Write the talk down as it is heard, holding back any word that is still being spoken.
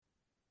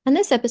On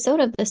this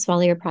episode of the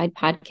Swallow Your Pride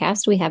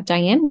podcast, we have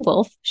Diane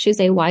Wolfe. She's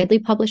a widely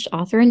published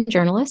author and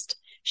journalist.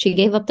 She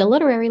gave up the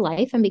literary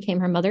life and became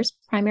her mother's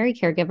primary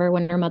caregiver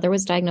when her mother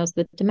was diagnosed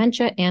with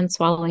dementia and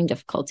swallowing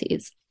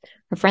difficulties.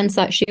 Her friends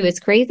thought she was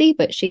crazy,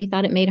 but she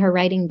thought it made her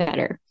writing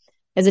better.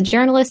 As a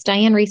journalist,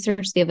 Diane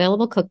researched the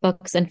available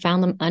cookbooks and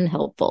found them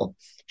unhelpful.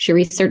 She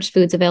researched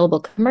foods available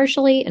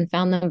commercially and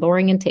found them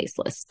boring and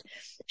tasteless.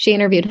 She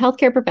interviewed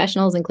healthcare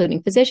professionals,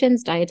 including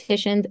physicians,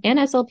 dietitians, and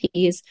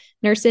SLPs,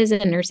 nurses,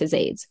 and nurses'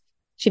 aides.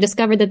 She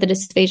discovered that the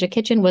dysphagia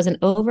kitchen was an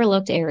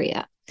overlooked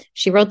area.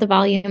 She wrote the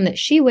volume that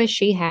she wished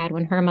she had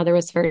when her mother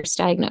was first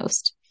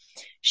diagnosed.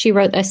 She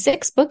wrote a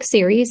 6-book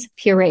series,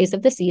 Purees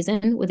of the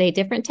Season, with a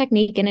different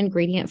technique and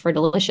ingredient for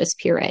delicious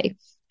puree.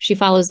 She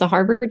follows the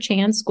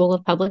Harvard-Chan School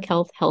of Public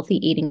Health Healthy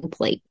Eating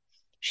Plate.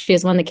 She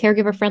has won the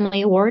Caregiver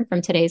Friendly Award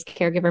from today's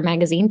Caregiver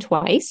magazine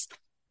twice.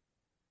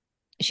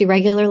 She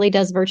regularly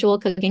does virtual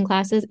cooking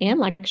classes and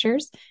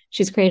lectures.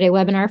 She's created a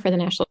webinar for the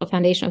National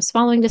Foundation of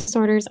Swallowing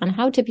Disorders on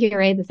how to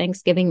puree the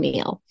Thanksgiving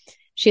meal.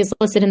 She is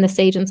listed in the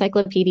Sage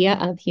Encyclopedia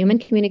of Human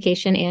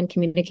Communication and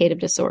Communicative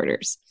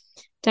Disorders.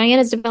 Diane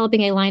is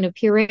developing a line of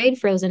pureed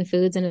frozen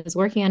foods and is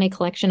working on a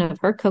collection of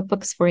her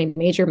cookbooks for a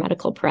major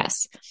medical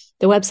press.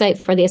 The website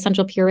for the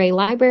Essential Puree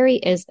Library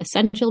is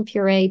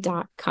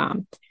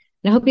essentialpuree.com.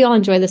 And I hope you all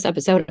enjoy this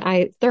episode.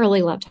 I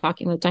thoroughly love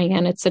talking with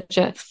Diane.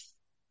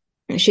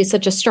 She's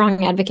such a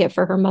strong advocate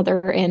for her mother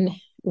and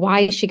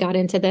why she got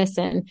into this.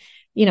 And,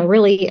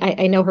 really,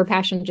 I know her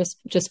passion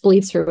just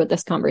bleeds through with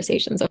this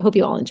conversation. So I hope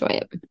you all enjoy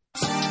it.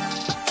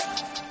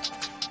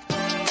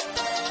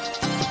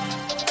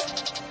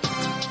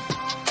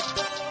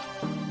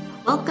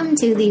 Welcome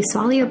to the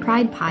Swallow Your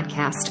Pride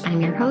podcast.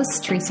 I'm your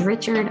host, Teresa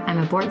Richard. I'm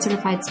a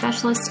board-certified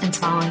specialist in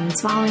swallowing and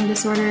swallowing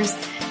disorders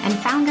and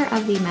founder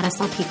of the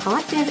MedSLP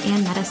Collective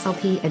and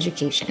MedSLP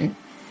Education.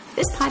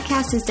 This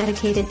podcast is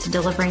dedicated to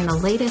delivering the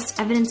latest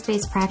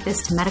evidence-based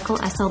practice to medical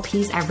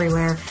SLPs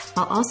everywhere,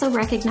 while also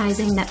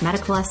recognizing that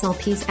medical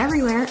SLPs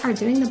everywhere are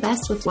doing the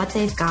best with what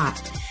they've got.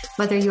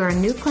 Whether you're a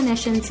new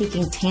clinician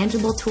seeking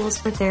tangible tools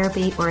for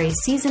therapy or a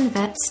seasoned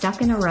vet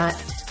stuck in a rut,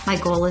 my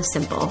goal is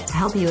simple: to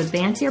help you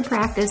advance your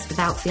practice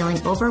without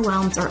feeling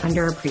overwhelmed or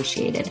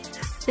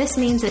underappreciated. This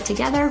means that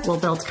together we'll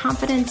build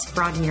confidence,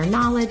 broaden your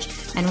knowledge,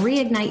 and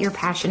reignite your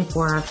passion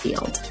for our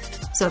field.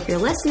 So if you're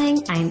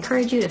listening, I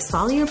encourage you to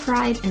swallow your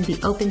pride and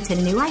be open to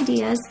new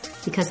ideas,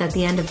 because at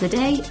the end of the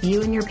day,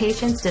 you and your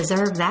patients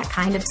deserve that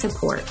kind of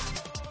support.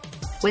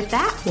 With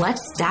that,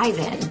 let's dive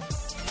in.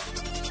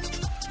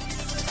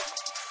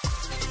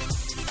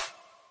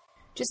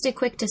 Just a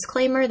quick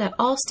disclaimer that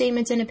all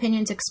statements and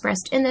opinions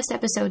expressed in this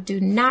episode do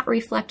not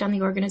reflect on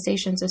the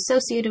organizations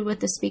associated with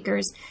the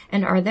speakers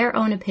and are their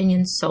own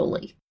opinions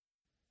solely.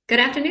 Good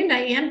afternoon,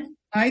 Diane.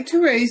 Hi,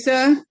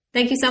 Teresa.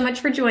 Thank you so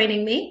much for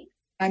joining me.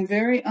 I'm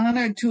very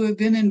honored to have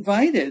been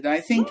invited.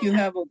 I think you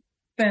have a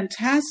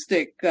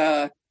fantastic,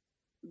 the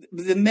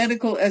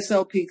Medical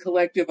SLP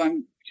Collective.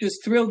 I'm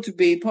just thrilled to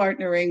be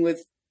partnering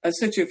with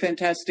such a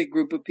fantastic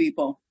group of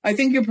people. I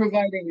think you're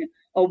providing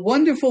a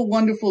wonderful,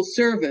 wonderful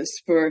service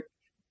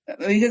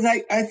because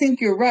I think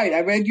you're right.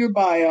 I read your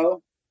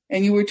bio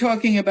and you were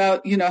talking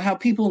about, how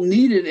people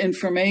needed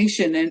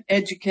information and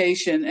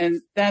education.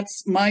 And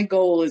that's my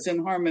goal, is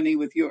in harmony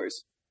with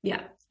yours.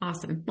 Yeah.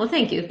 Awesome. Well,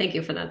 thank you. Thank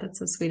you for that. That's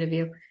so sweet of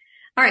you.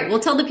 All right. Well,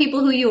 tell the people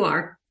who you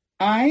are.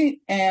 I'm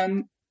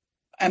an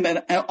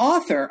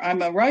author.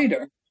 I'm a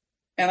writer.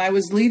 And I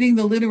was leading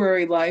the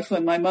literary life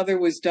when my mother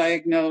was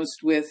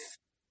diagnosed with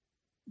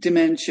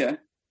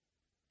dementia.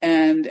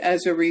 And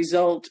as a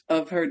result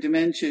of her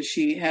dementia,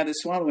 she had a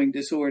swallowing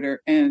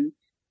disorder. And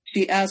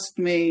she asked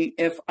me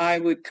if I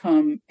would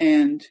come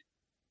and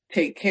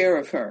take care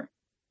of her.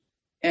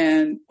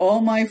 And all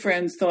my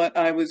friends thought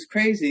I was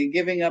crazy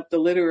giving up the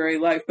literary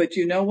life. But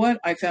you know what?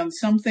 I found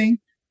something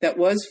that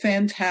was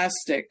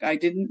fantastic. I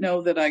didn't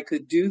know that I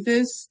could do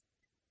this.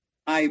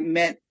 I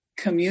met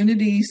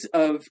communities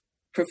of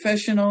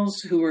professionals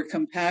who were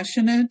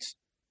compassionate.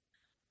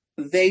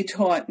 They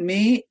taught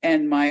me,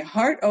 and my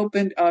heart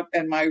opened up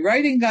and my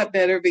writing got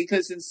better,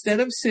 because instead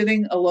of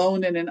sitting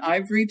alone in an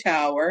ivory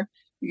tower,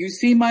 you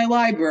see my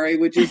library,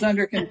 which is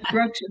under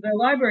construction. The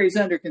library is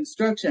under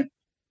construction.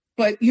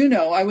 But,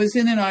 I was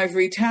in an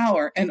ivory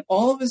tower, and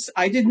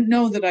I didn't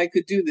know that I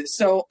could do this.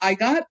 So I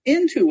got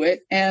into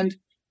it, and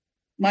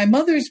my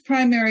mother's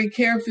primary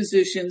care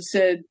physician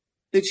said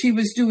that she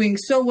was doing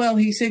so well.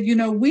 He said,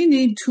 we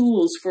need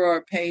tools for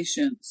our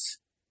patients.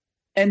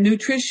 And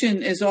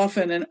nutrition is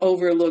often an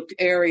overlooked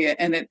area,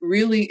 and it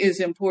really is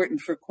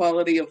important for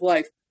quality of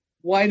life.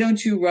 Why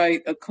don't you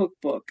write a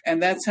cookbook?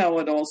 And that's how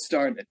it all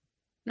started.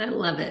 I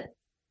love it.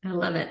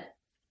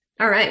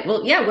 All right.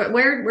 Well, yeah,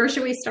 where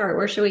should we start?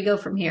 Where should we go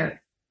from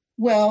here?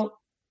 Well,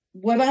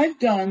 what I've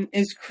done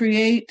is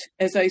create,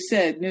 as I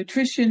said,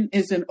 nutrition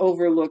is an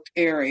overlooked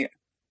area.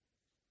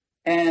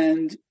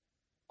 And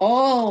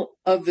all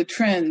of the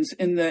trends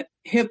in the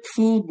hip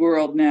food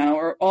world now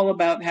are all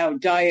about how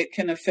diet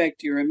can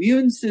affect your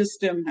immune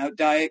system, how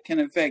diet can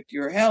affect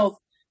your health.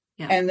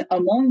 Yeah. And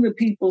among the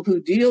people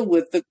who deal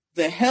with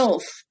the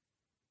health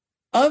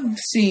of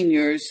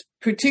seniors,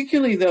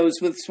 particularly those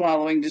with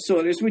swallowing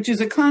disorders, which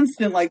is a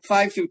constant like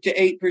 5 to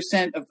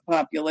 8% of the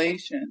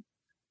population,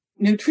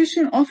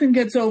 nutrition often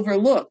gets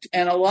overlooked.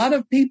 And a lot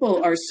of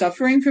people are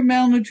suffering from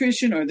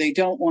malnutrition, or they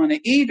don't want to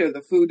eat, or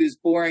the food is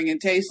boring and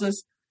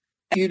tasteless.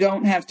 You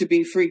don't have to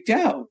be freaked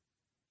out.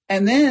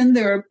 And then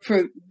there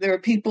are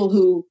people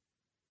who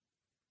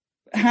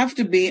have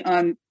to be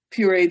on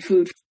pureed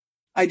food.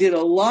 I did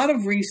a lot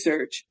of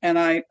research, and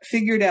I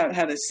figured out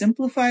how to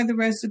simplify the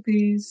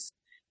recipes,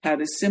 how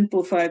to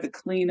simplify the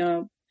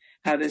cleanup,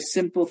 how to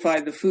simplify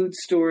the food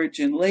storage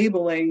and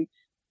labeling,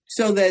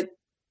 so that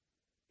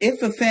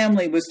if a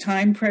family was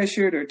time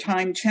pressured or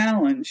time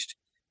challenged,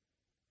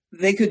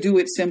 they could do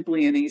it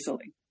simply and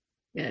easily.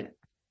 Good.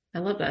 I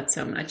love that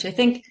so much. I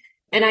think,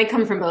 and I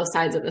come from both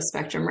sides of the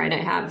spectrum, right?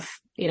 I have,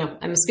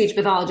 I'm a speech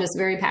pathologist,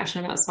 very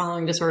passionate about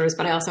swallowing disorders,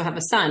 but I also have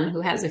a son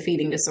who has a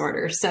feeding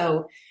disorder.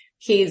 So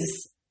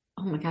he's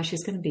going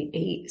to be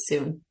 8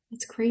 soon.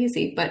 It's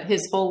crazy. But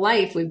his whole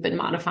life, we've been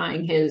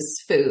modifying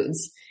his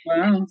foods.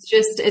 Wow.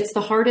 It's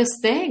the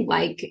hardest thing.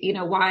 Like,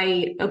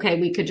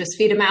 we could just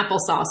feed him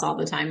applesauce all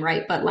the time,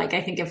 right? But like,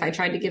 I think if I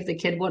tried to give the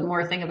kid one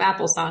more thing of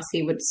applesauce,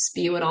 he would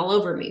spew it all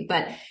over me.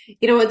 But,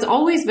 it's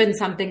always been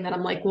something that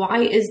I'm like, why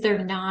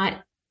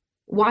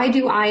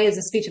do I, as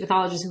a speech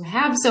pathologist who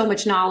have so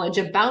much knowledge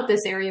about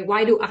this area,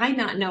 why do I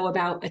not know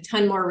about a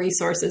ton more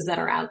resources that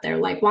are out there?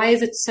 Like, why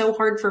is it so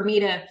hard for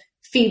me to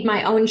feed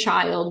my own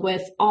child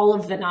with all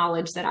of the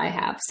knowledge that I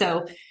have?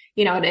 So,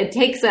 it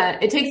takes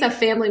a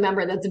family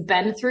member that's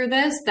been through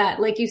this,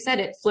 that, like you said,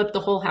 it flipped the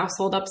whole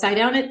household upside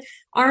down.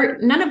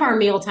 None of our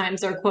meal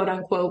times are quote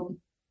unquote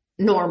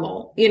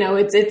normal.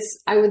 It's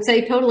I would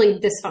say totally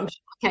dysfunctional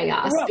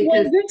chaos.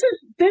 Well,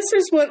 this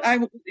is what I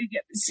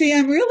see.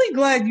 I'm really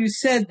glad you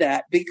said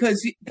that,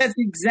 because that's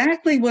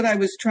exactly what I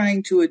was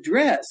trying to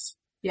address.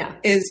 Yeah.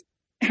 Is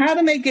how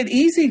to make it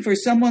easy for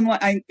someone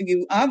like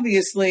you.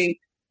 Obviously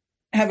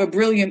have a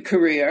brilliant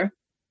career.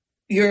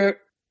 You're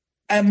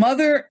a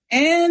mother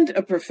and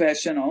a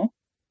professional,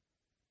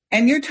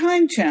 and you're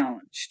time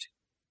challenged.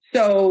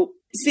 So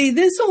see,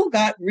 this all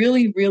got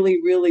really, really,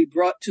 really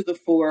brought to the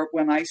fore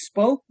when I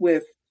spoke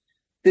with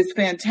this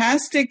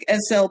fantastic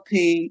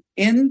SLP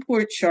in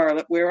Port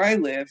Charlotte, where I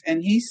live.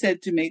 And he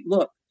said to me,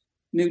 look,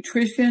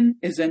 nutrition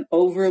is an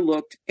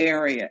overlooked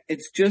area.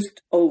 It's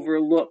just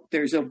overlooked.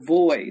 There's a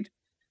void.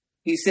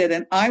 He said,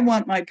 and I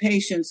want my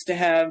patients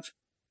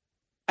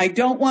I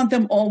don't want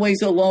them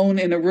always alone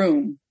in a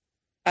room.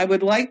 I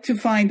would like to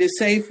find a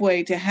safe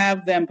way to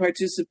have them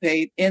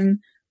participate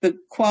in the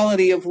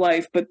quality of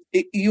life, but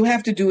you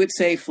have to do it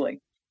safely.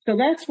 So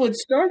that's what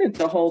started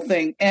the whole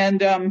thing.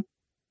 And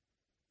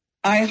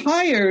I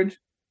hired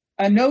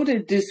a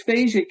noted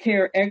dysphagia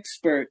care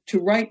expert to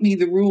write me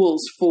the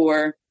rules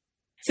for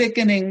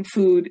thickening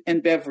food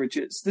and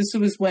beverages. This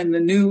was when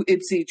the new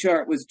ITSE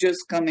chart was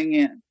just coming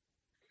in.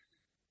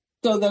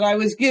 So that I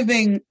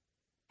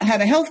had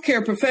a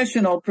healthcare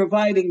professional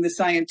providing the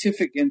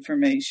scientific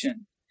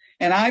information.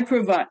 And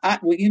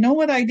you know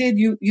what I did?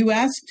 You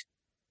asked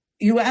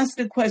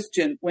a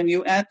question when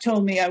you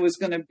told me I was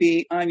going to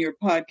be on your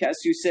podcast.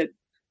 You said,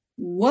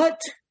 what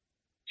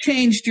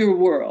changed your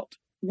world?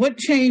 What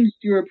changed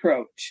your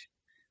approach?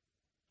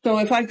 So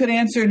if I could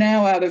answer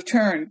now out of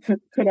turn,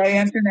 could I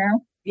answer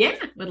now? Yeah,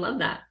 would love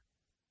that.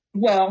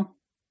 Well,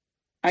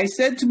 I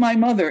said to my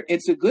mother,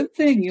 it's a good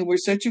thing you were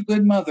such a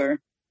good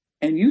mother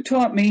and you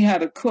taught me how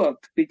to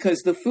cook,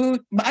 because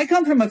I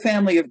come from a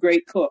family of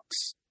great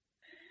cooks.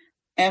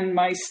 And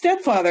my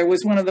stepfather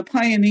was one of the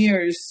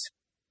pioneers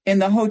in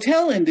the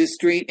hotel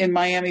industry in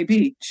Miami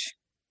Beach.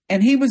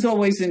 And he was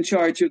always in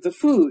charge of the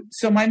food.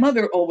 So my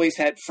mother always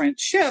had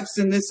French chefs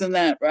and this and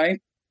that, right?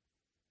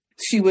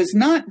 She was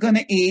not going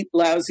to eat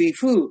lousy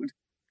food.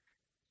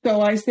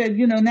 So I said,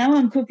 now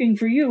I'm cooking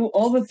for you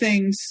all the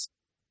things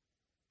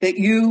that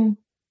you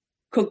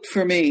cooked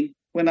for me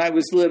when I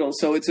was little.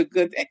 So it's a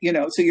good,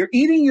 so you're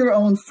eating your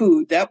own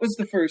food. That was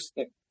the first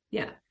thing.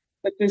 Yeah.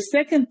 But the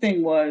second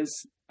thing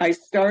was I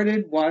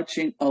started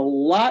watching a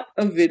lot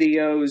of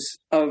videos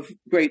of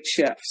great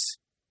chefs.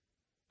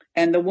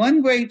 And the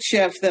one great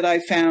chef that I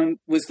found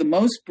was the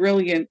most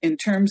brilliant in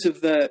terms of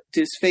the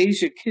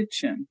dysphagia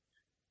kitchen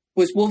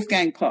was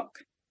Wolfgang Puck.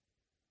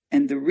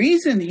 And the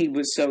reason he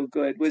was so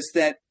good was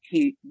that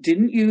he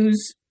didn't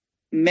use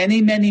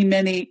many, many,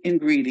 many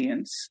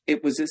ingredients.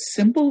 It was a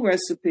simple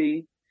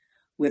recipe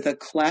with a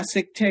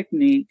classic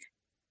technique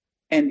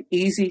and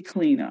easy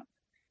cleanup.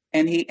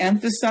 And he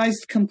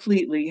emphasized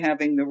completely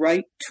having the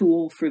right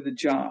tool for the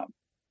job.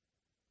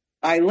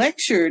 I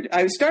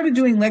started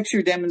doing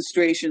lecture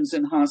demonstrations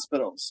in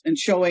hospitals and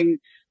showing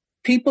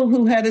people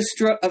who had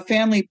a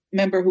family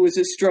member who was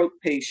a stroke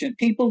patient,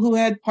 people who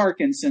had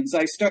Parkinson's.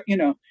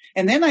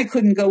 And then I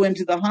couldn't go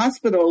into the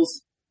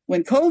hospitals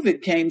when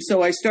COVID came.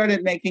 So I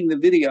started making the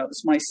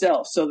videos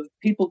myself so that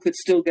people could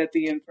still get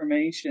the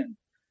information.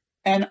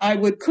 And I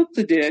would cook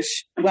the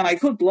dish when I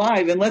cooked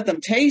live and let them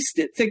taste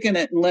it, thicken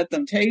it and let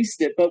them taste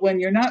it. But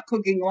when you're not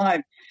cooking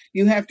live,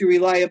 you have to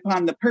rely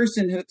upon the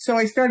person so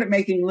I started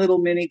making little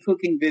mini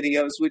cooking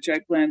videos, which I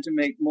plan to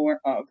make more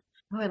of.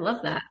 Oh, I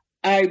love that.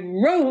 I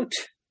wrote,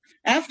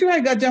 after I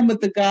got done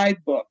with the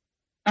guidebook,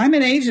 I'm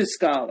an Asia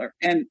scholar,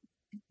 and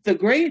the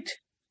great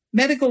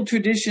medical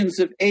traditions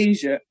of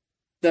Asia,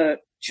 the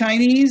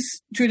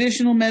Chinese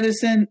traditional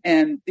medicine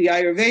and the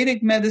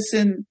Ayurvedic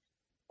medicine,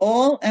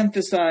 all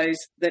emphasize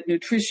that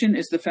nutrition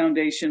is the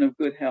foundation of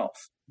good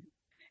health.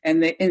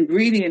 And the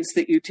ingredients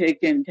that you take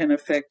in can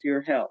affect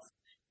your health.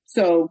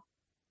 So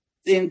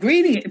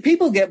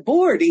people get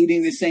bored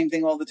eating the same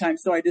thing all the time.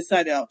 So I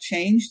decided I'll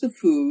change the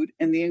food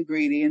and the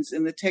ingredients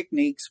and the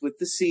techniques with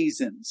the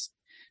seasons.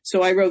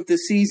 So I wrote the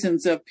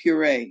seasons of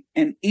puree.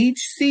 And each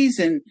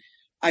season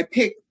I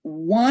pick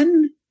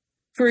one,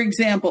 for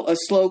example, a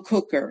slow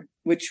cooker,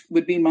 which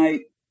would be my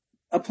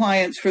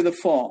appliance for the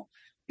fall,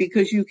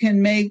 because you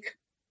can make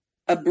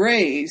a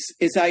braise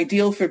is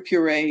ideal for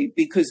puree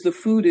because the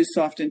food is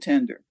soft and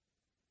tender.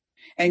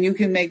 And you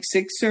can make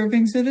 6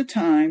 servings at a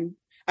time.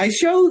 I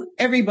show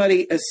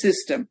everybody a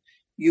system.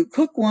 You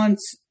cook once,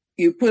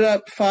 you put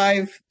up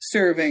 5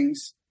 servings,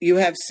 you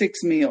have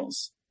 6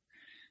 meals.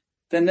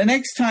 Then the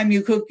next time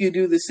you cook, you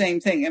do the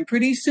same thing. And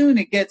pretty soon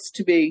it gets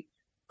to be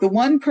the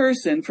one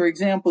person, for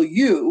example,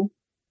 you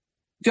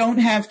don't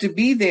have to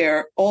be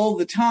there all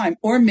the time,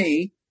 or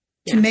me,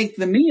 to make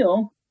the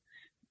meal.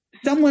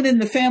 Someone in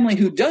the family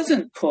who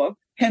doesn't cook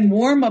can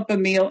warm up a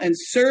meal and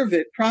serve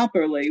it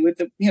properly with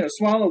the,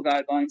 swallow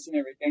guidelines and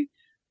everything,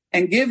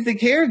 and give the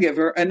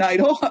caregiver a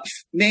night off,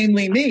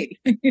 namely me.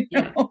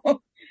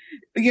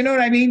 You know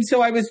what I mean?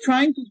 So I was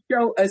trying to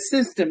show a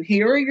system.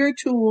 Here are your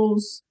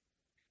tools.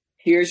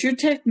 Here's your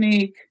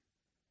technique.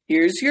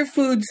 Here's your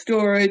food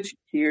storage.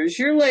 Here's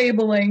your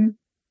labeling.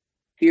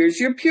 Here's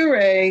your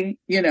puree,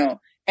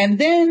 And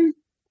then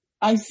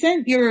I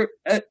sent your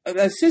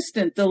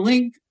assistant the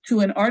link to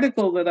an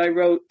article that I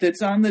wrote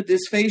that's on the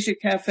Dysphagia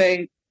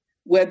Cafe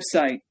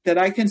website that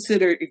I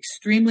consider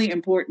extremely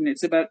important.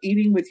 It's about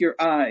eating with your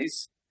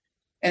eyes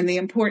and the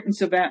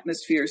importance of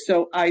atmosphere.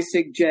 So I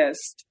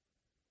suggest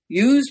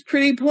use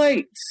pretty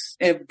plates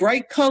of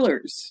bright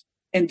colors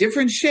and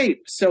different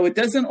shapes so it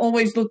doesn't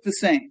always look the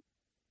same.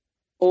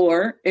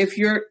 Or if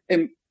you're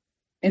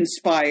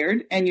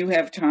inspired and you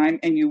have time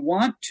and you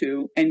want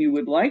to and you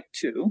would like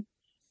to,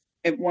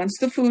 once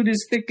the food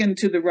is thickened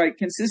to the right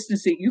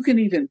consistency, you can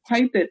even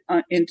pipe it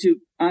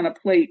on a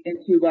plate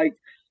into, like,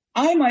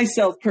 I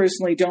myself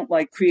personally don't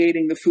like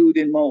creating the food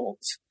in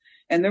molds.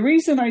 And the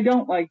reason I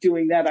don't like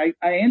doing that,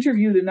 I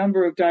interviewed a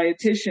number of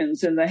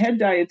dietitians, and the head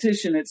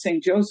dietitian at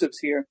St. Joseph's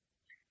here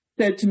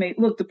said to me,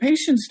 look, the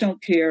patients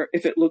don't care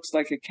if it looks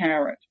like a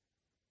carrot.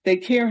 They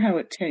care how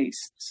it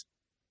tastes.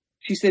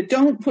 She said,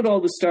 don't put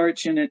all the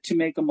starch in it to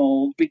make a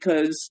mold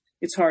because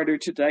it's harder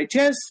to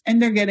digest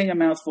and they're getting a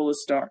mouthful of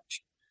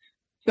starch.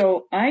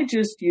 So I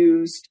just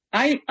used,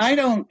 I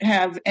don't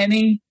have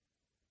any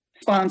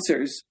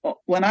sponsors.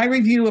 When I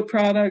review a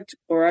product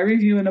or I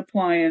review an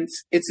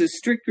appliance, it's a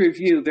strict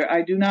review.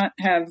 I do not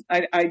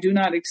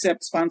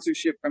accept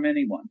sponsorship from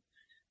anyone.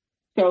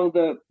 So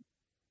the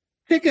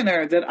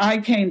thickener that I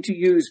came to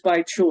use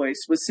by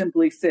choice was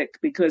Simply Thick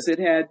because it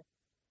had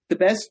the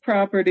best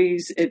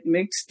properties. It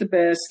mixed the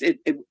best. It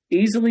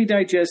easily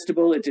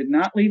digestible. It did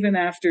not leave an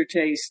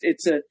aftertaste.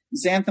 It's a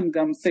xanthan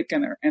gum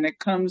thickener, and it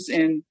comes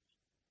in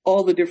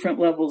all the different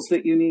levels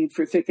that you need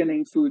for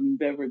thickening food and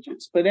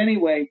beverages. But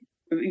anyway,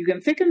 you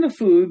can thicken the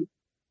food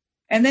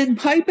and then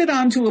pipe it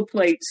onto a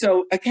plate.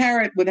 So a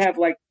carrot would have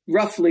like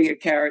roughly a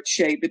carrot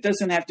shape. It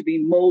doesn't have to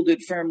be molded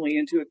firmly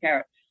into a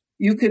carrot.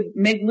 You could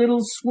make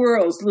little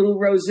swirls, little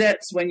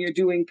rosettes when you're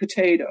doing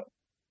potato.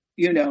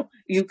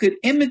 You could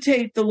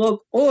imitate the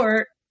look,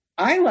 or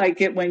I like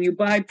it when you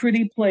buy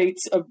pretty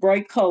plates of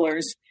bright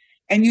colors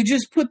and you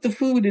just put the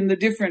food in the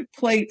different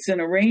plates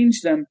and arrange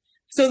them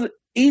so that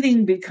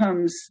eating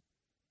becomes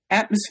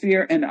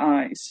atmosphere and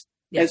eyes,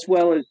 as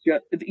well as you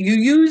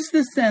use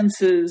the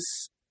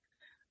senses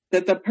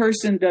that the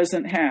person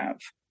doesn't have.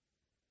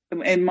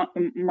 In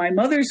my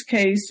mother's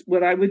case,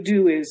 what I would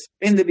do is,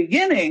 in the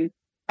beginning,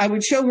 I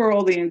would show her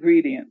all the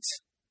ingredients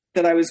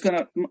that I was going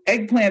to,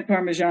 eggplant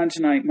parmesan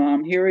tonight,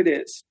 Mom, here it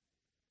is.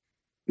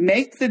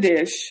 Make the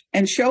dish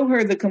and show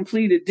her the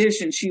completed dish,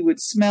 and she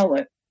would smell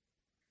it.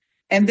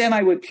 And then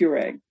I would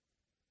puree.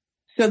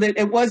 So that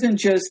it wasn't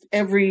just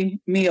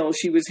every meal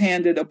she was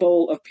handed a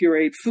bowl of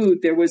pureed food.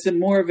 There was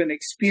more of an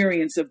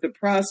experience of the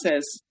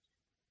process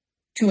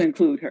to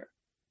include her.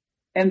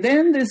 And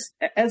then this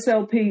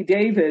SLP,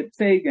 David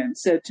Fagan,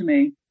 said to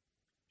me,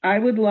 I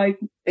would like,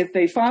 if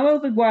they follow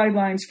the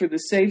guidelines for the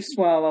safe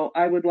swallow,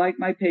 I would like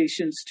my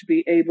patients to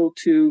be able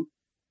to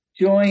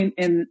join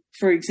in,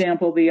 for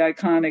example, the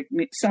iconic,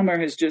 summer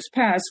has just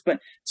passed. But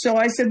so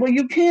I said, well,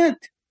 you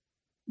can't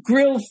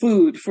grill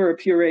food for a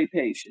puree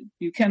patient.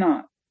 You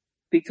cannot.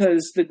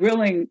 Because the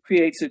grilling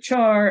creates a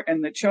char,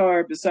 and the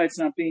char, besides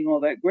not being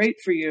all that great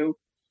for you,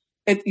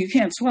 you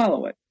can't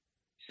swallow it.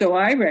 So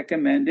I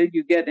recommended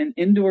you get an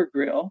indoor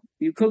grill.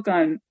 You cook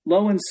on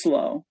low and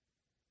slow.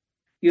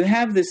 You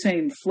have the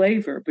same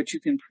flavor, but you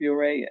can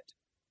puree it.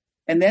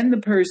 And then the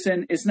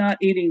person is not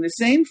eating the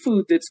same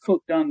food that's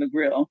cooked on the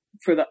grill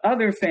for the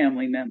other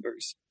family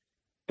members,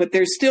 but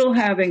they're still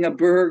having a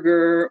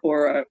burger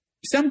or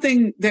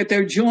something that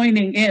they're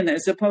joining in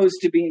as opposed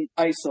to being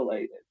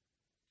isolated.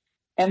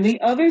 And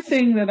the other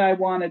thing that I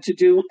wanted to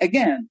do,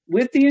 again,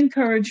 with the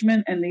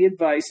encouragement and the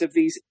advice of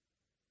these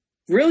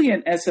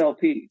brilliant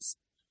SLPs,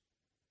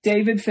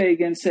 David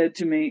Fagan said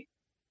to me,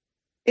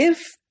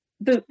 if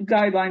the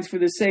guidelines for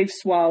the safe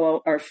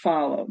swallow are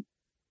followed,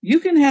 you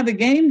can have a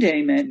game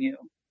day menu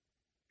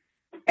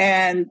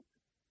and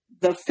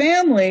the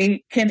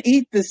family can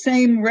eat the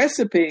same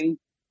recipe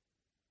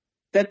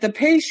that the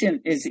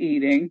patient is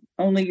eating,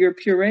 only you're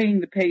pureeing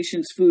the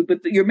patient's food, but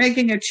you're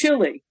making a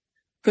chili.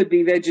 Could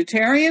be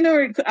vegetarian,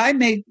 or I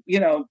make,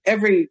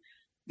 every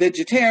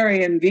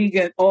vegetarian,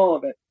 vegan, all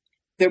of it.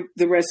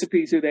 The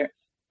recipes are there.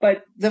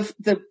 But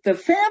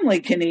the family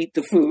can eat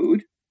the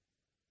food,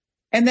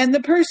 and then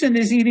the person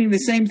is eating the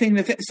same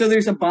thing. So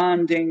there's a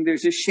bonding,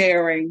 there's a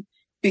sharing,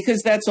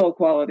 because that's all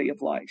quality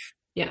of life.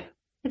 Yeah.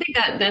 I think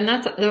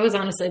that was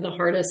honestly the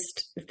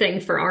hardest thing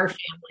for our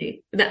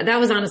family. That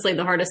was honestly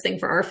the hardest thing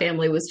for our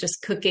family, was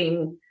just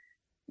cooking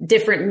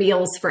different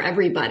meals for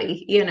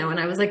everybody, and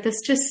I was like,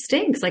 this just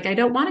stinks. Like, I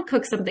don't want to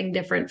cook something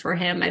different for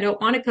him. I don't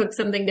want to cook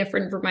something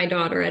different for my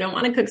daughter. I don't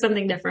want to cook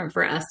something different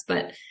for us.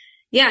 But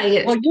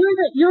yeah. Well,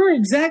 you're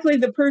exactly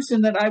the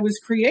person that I was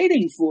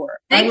creating for.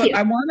 Thank you.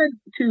 I wanted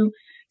to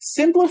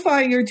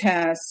simplify your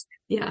task.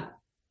 Yeah.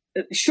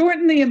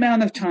 Shorten the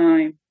amount of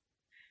time.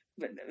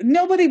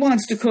 Nobody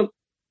wants to cook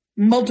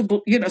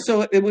multiple,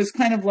 so it was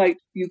kind of like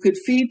you could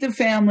feed the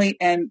family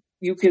and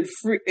you could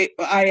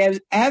I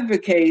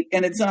advocate,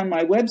 and it's on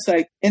my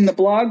website, in the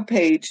blog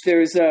page,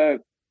 there's a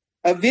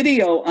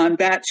video on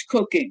batch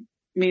cooking,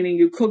 meaning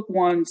you cook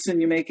once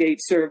and you make 8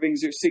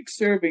 servings or 6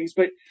 servings,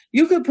 but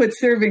you could put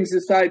servings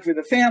aside for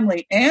the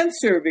family and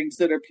servings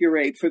that are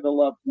pureed for the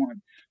loved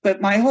one. But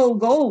my whole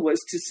goal was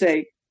to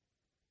say,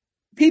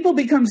 people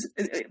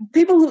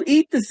who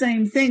eat the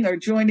same thing are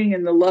joining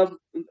in the love.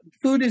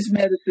 Food is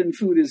medicine,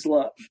 food is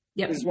love.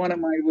 Yep. Is one of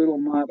my little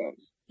mottos.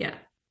 Yeah.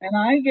 And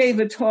I gave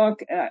a talk,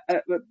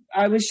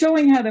 I was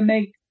showing how to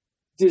make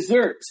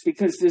desserts,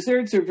 because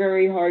desserts are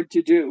very hard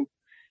to do.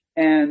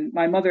 And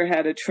my mother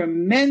had a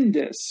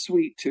tremendous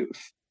sweet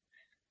tooth.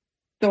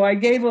 So I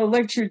gave a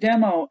lecture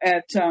demo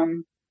at,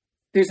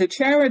 there's a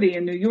charity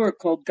in New York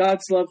called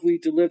God's Love We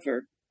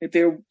Deliver.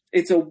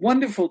 It's a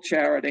wonderful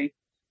charity.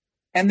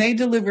 And they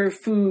deliver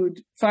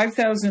food,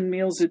 5,000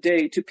 meals a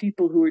day, to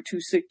people who are too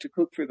sick to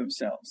cook for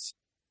themselves,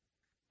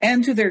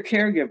 and to their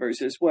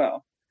caregivers as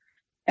well.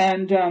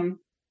 And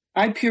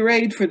I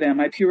pureed for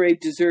them. I pureed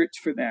desserts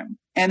for them.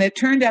 And it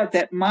turned out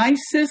that my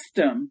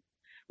system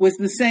was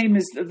the same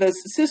as the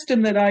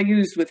system that I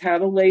used with how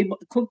to label,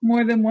 cook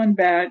more than one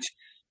batch,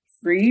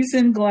 freeze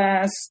in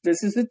glass.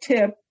 This is a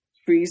tip,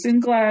 freeze in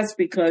glass,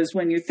 because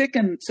when you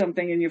thicken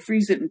something and you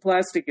freeze it in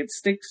plastic, it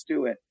sticks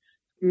to it.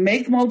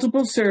 Make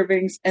multiple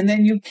servings, and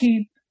then you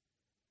keep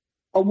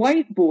a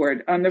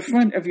whiteboard on the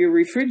front of your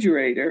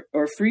refrigerator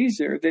or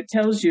freezer that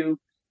tells you,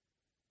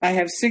 I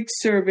have 6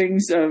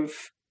 servings of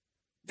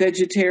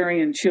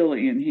vegetarian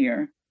chili in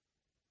here.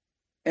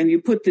 And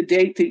you put the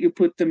date that you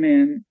put them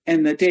in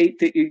and the date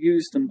that you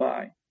used them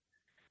by.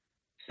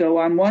 So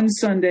on one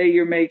Sunday,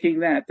 you're making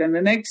that. Then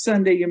the next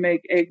Sunday, you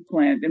make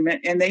eggplant.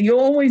 And then you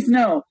always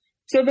know.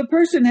 So the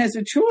person has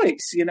a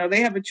choice.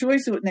 They have a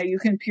choice. Now, you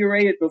can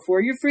puree it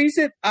before you freeze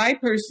it. I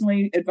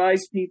personally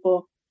advise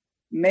people,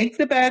 make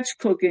the batch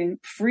cooking,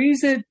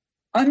 freeze it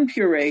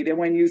unpureed, and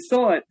when you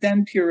thaw it,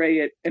 then puree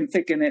it and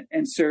thicken it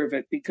and serve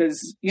it,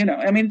 because,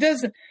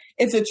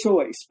 it's a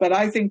choice, but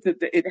I think that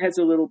it has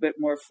a little bit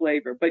more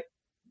flavor. But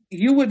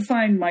you would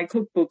find my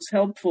cookbooks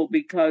helpful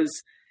because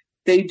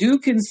they do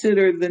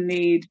consider the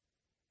need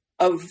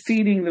of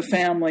feeding the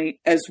family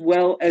as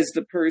well as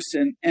the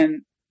person,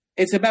 and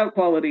it's about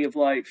quality of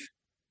life.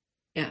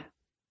 Yeah.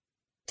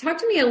 Talk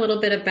to me a little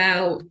bit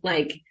about,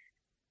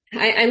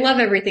 I love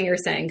everything you're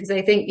saying, because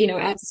I think,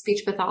 as a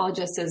speech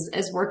pathologist,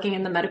 as working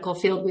in the medical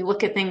field, we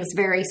look at things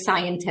very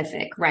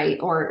scientific, right?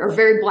 Or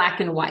very black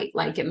and white,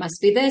 like it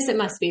must be this, it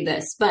must be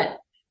this. But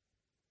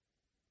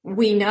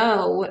we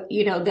know,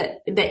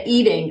 that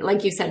eating,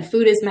 like you said,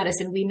 food is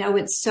medicine. We know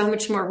it's so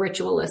much more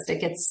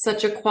ritualistic. It's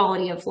such a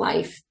quality of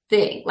life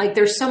thing. Like,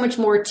 there's so much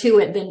more to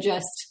it than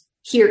just,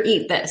 here,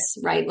 eat this,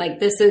 right? Like,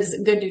 this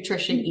is good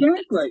nutrition. Exactly.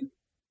 Eat this.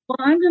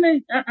 Well,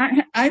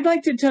 I'd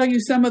like to tell you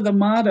some of the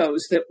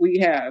mottos that we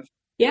have.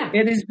 Yeah.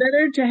 It is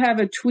better to have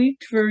a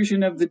tweaked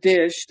version of the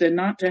dish than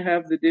not to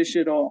have the dish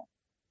at all.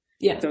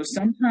 Yeah. So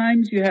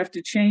sometimes you have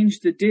to change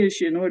the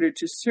dish in order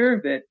to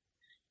serve it.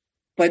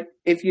 But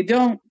if you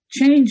don't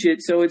change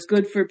it so it's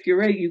good for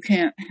puree, you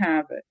can't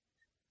have it.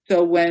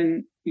 So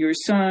when your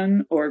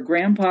son or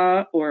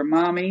grandpa or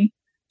mommy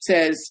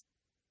says,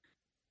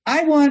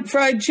 I want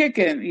fried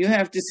chicken, you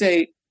have to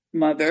say,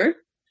 Mother,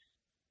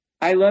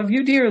 I love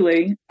you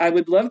dearly. I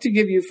would love to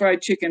give you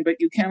fried chicken, but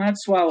you cannot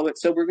swallow it.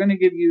 So we're going to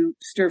give you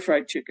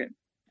stir-fried chicken.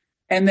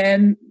 And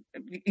then,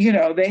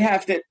 they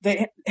have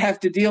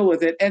to deal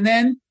with it. And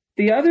then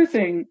the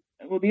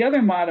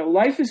other motto,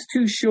 life is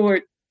too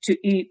short to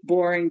eat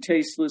boring,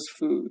 tasteless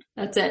food.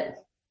 That's it.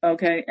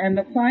 Okay. And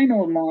the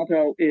final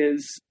motto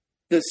is,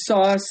 the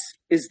sauce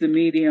is the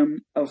medium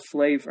of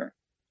flavor.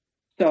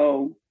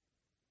 So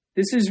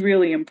this is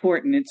really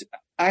important.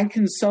 I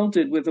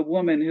consulted with a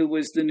woman who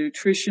was the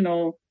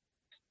nutritional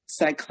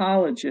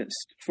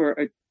psychologist for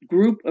a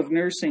group of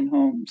nursing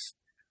homes.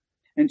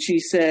 And she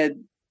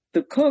said,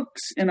 the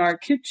cooks in our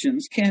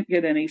kitchens can't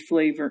get any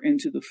flavor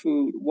into the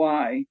food.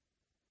 Why?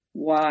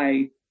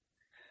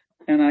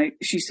 And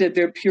she said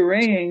they're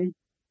pureeing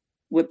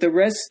what the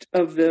rest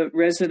of the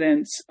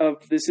residents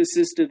of this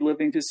assisted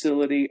living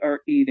facility are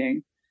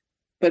eating,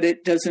 but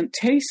it doesn't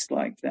taste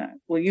like that.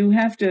 Well,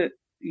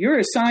 you're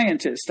a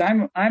scientist.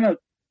 I'm a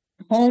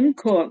home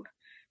cook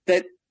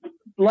that,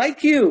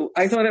 like you,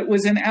 I thought it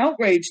was an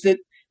outrage that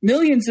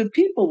millions of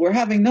people were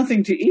having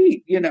nothing to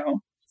eat,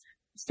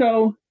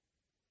 So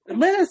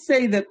let us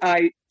say that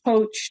I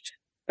poached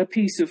a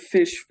piece of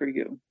fish for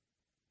you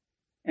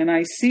and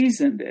I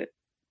seasoned it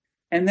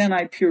and then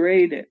I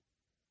pureed it.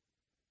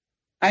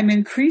 I'm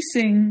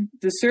increasing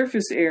the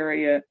surface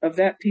area of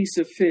that piece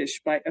of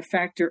fish by a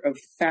factor of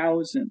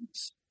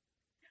thousands.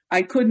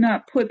 I could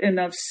not put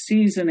enough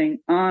seasoning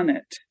on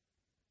it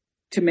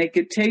to make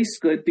it taste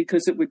good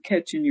because it would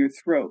catch in your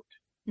throat.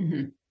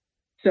 Mm-hmm.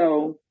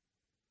 So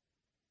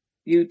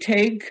you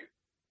take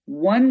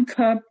 1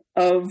 cup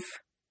of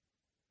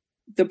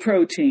the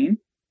protein,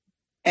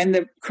 and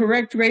the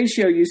correct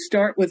ratio, you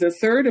start with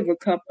 1/3 of a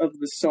cup of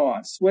the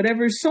sauce,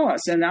 whatever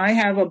sauce. And I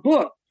have a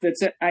book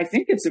I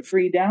think it's a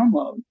free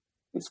download.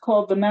 It's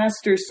called The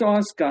Master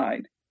Sauce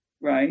Guide,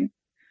 right?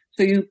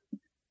 So you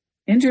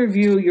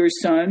interview your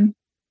son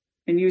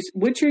and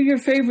which are your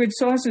favorite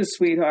sauces,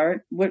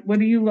 sweetheart? What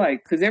do you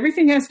like? Because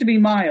everything has to be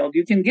mild.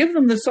 You can give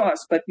them the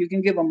sauce, but you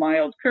can give a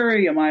mild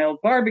curry, a mild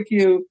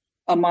barbecue,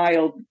 a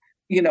mild,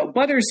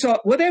 butter sauce,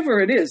 whatever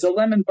it is, a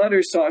lemon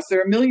butter sauce.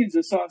 There are millions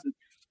of sauces.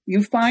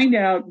 You find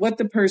out what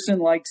the person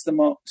likes the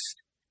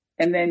most.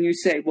 And then you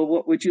say, well,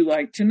 what would you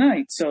like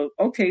tonight? So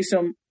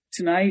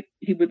tonight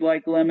he would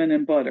like lemon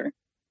and butter,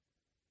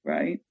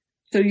 right?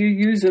 So you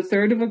use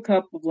 1/3 of a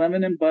cup of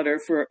lemon and butter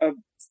for a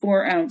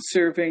 4-ounce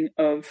serving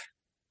of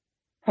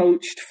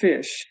poached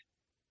fish.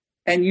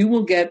 And you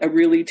will get a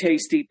really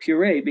tasty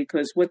puree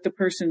because what the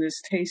person is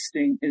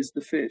tasting is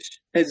the fish,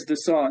 is the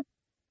sauce.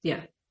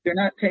 Yeah. They're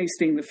not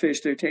tasting the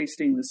fish, they're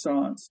tasting the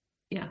sauce.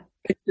 Yeah.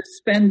 It's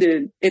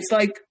suspended. It's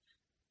like,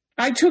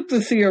 I took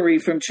the theory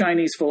from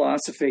Chinese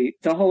philosophy,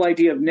 the whole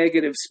idea of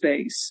negative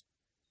space,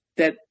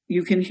 that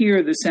you can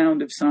hear the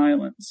sound of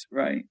silence,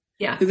 right?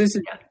 Yeah.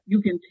 So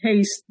you can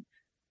taste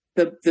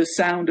the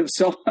sound of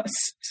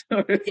sauce.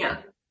 Yeah.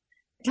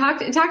 Talk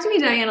to me,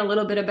 Diane, a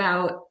little bit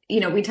about,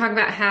 we talk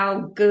about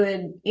how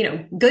good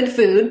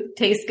food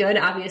tastes good,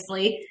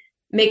 obviously,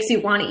 makes you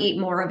want to eat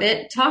more of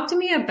it. Talk to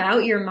me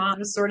about your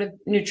mom's sort of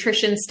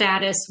nutrition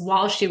status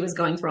while she was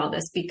going through all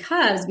this,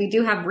 because we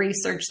do have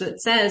research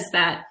that says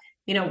that,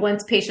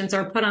 once patients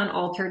are put on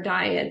altered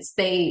diets,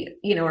 they,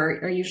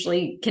 are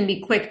usually can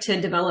be quick to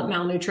develop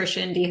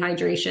malnutrition,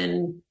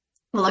 dehydration,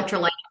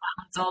 electrolyte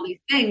imbalance, all these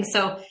things.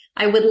 So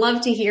I would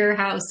love to hear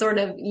how sort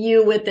of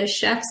you with the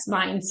chef's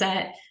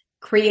mindset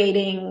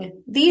creating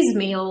these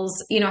meals,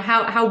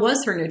 how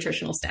was her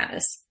nutritional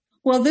status?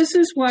 Well, this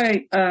is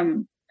why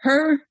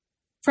her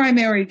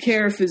primary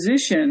care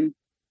physician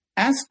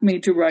asked me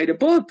to write a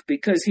book,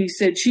 because he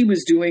said she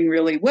was doing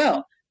really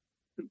well.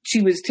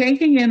 She was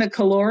taking in a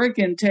caloric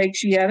intake.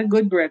 She had a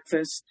good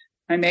breakfast.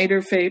 I made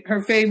her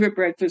favorite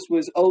breakfast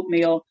was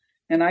oatmeal,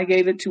 and I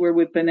gave it to her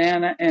with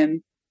banana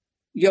and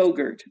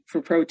yogurt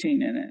for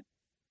protein in it.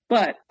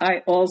 But I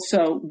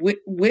also,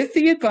 with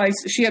the advice,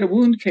 she had a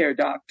wound care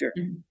doctor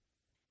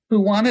who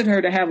wanted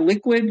her to have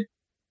liquid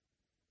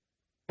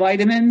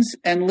vitamins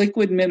and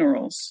liquid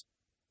minerals.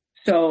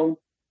 So,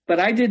 but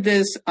I did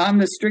this on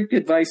the strict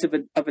advice of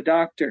a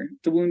doctor,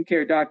 the wound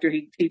care doctor.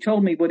 He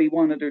told me what he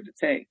wanted her to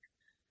take.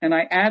 And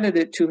I added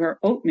it to her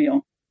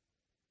oatmeal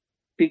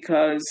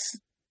because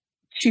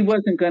she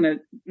wasn't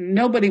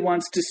nobody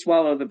wants to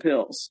swallow the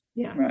pills.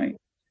 Yeah. Right.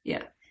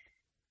 Yeah.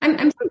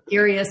 I'm so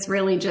curious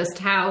really just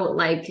how,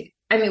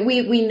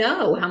 we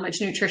know how much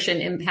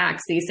nutrition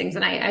impacts these things.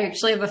 And I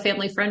actually have a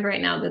family friend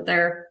right now that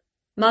their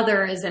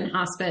mother is in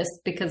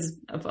hospice because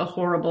of a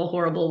horrible,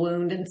 horrible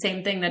wound. And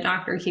same thing, the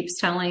doctor keeps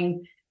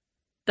telling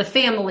the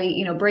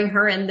family, bring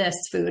her in this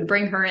food,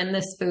 bring her in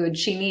this food.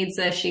 She needs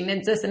this, she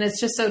needs this. And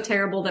it's just so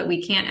terrible that we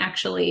can't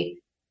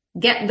actually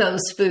get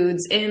those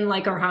foods in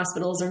our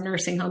hospitals or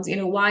nursing homes.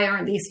 Why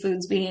aren't these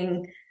foods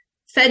being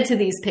fed to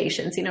these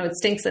patients? It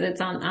stinks that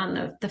it's on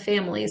the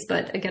families.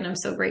 But again, I'm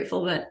so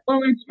grateful that. Well,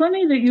 it's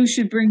funny that you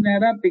should bring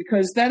that up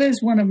because that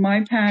is one of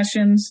my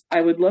passions. I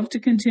would love to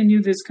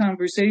continue this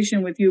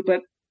conversation with you,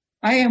 but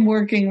I am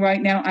working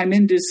right now. I'm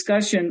in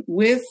discussion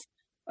with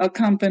a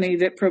company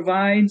that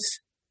provides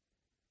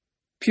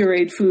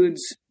pureed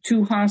foods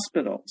to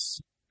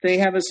hospitals. They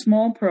have a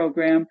small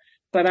program,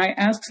 but I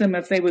asked them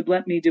if they would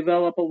let me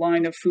develop a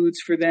line of foods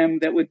for them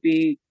that would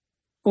be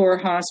for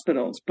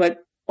hospitals, but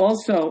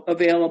also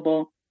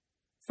available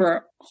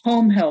for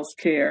home health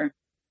care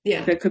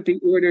that could be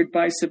ordered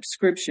by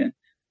subscription.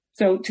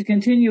 So to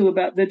continue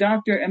about the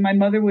doctor, and my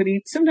mother would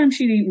eat, sometimes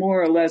she'd eat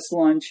more or less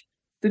lunch.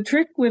 The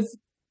trick with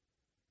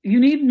you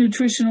need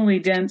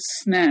nutritionally dense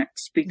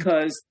snacks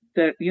because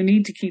you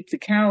need to keep the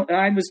cow.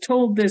 I was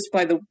told this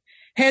by the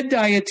head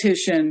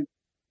dietitian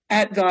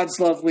at God's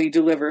Love We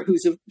Deliver,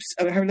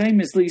 her name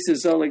is Lisa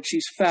Zolik.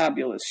 She's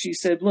fabulous. She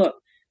said, look,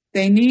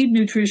 they need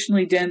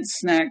nutritionally dense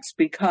snacks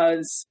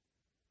because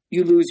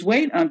you lose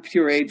weight on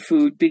pureed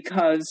food,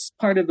 because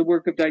part of the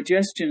work of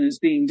digestion is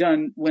being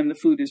done when the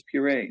food is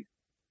pureed.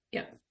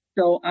 Yeah.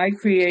 So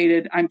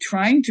I'm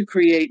trying to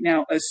create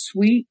now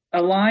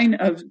a line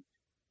of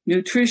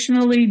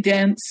nutritionally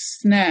dense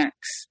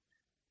snacks.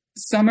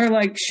 Some are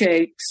like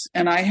shakes,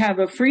 and I have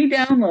a free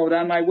download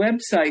on my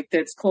website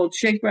that's called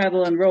Shake,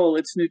 Rattle, and Roll.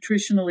 It's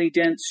nutritionally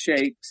dense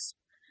shakes.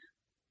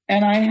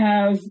 And I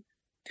have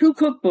 2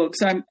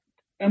 cookbooks. I'm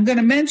going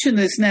to mention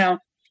this now.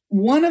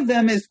 One of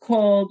them is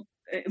called,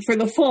 for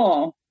the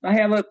fall, I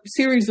have a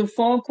series of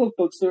fall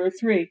cookbooks. There are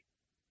 3.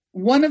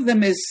 One of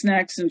them is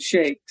snacks and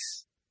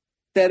shakes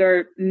that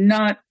are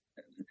not,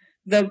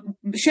 the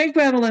Shake,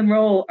 Rattle, and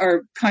Roll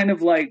are kind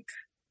of like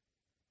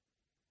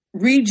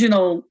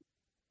regional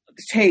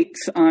takes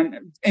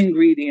on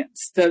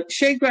ingredients. The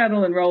Shake,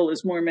 Rattle, and Roll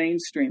is more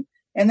mainstream.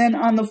 And then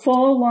on the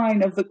fall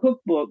line of the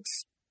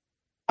cookbooks,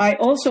 I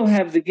also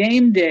have the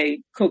Game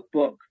Day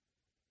cookbook,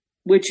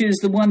 which is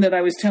the one that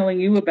I was telling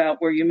you about,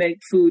 where you make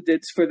food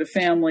that's for the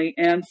family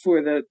and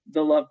for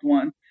the loved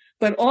one.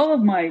 But all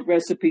of my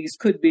recipes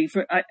could be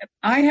for,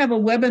 I have a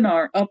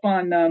webinar up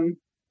on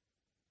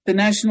the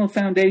National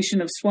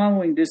Foundation of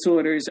Swallowing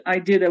Disorders. I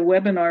did a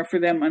webinar for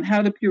them on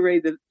how to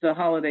puree the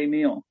holiday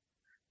meal.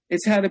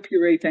 It's how to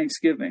puree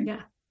Thanksgiving.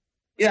 Yeah.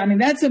 Yeah, I mean,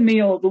 that's a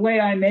meal. The way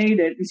I made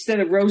it, instead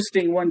of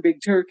roasting one big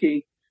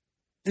turkey,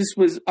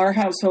 our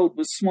household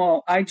was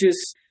small. I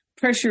just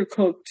pressure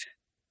cooked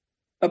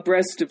a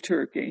breast of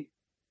turkey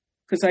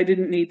because I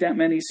didn't need that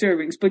many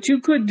servings. But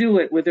you could do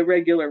it with a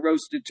regular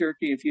roasted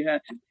turkey if you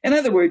had. In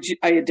other words,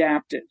 I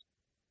adapted.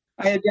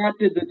 I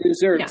adapted the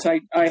desserts. Yeah.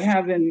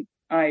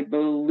 I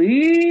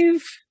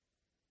believe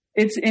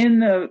it's in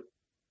the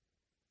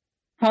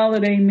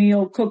holiday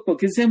meal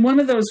cookbook. It's in one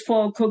of those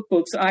fall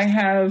cookbooks. I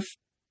have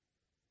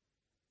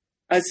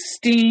a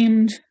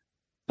steamed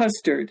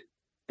custard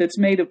that's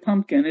made of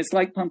pumpkin. It's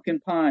like pumpkin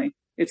pie.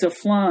 It's a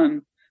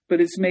flan,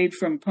 but it's made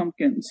from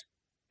pumpkins.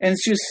 And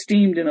it's just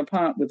steamed in a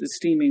pot with a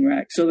steaming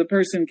rack. So the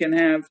person can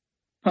have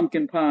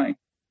pumpkin pie.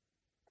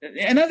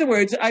 In other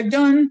words,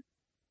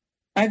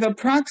 I've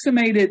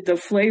approximated the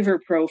flavor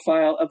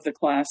profile of the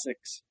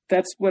classics.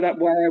 That's why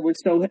I was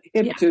so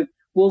hip to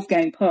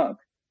Wolfgang Puck,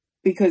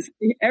 because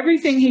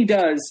everything he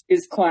does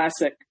is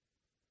classic.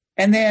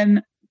 And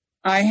then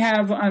I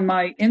have on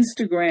my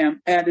Instagram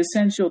at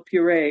Essential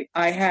Puree,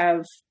 I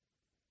have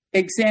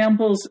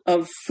examples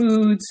of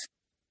foods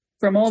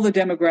from all the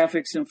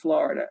demographics in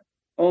Florida,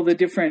 all the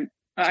different,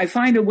 I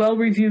find a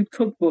well-reviewed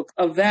cookbook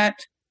of that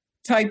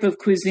type of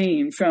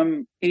cuisine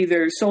from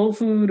either soul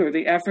food or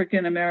the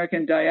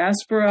African-American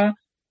diaspora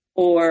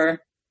or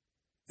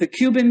the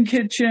Cuban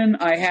kitchen.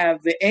 I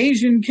have the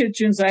Asian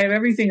kitchens. I have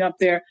everything up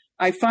there.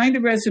 I find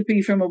a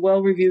recipe from a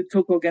well-reviewed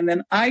cookbook, and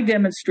then I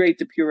demonstrate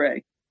the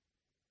puree.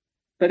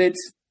 But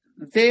it's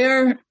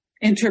their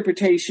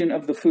interpretation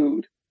of the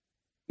food,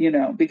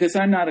 because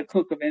I'm not a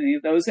cook of any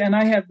of those. And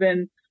I have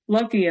been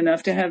lucky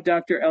enough to have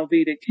Dr.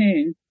 Alveda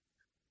King,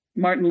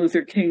 Martin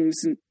Luther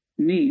King's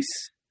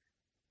niece.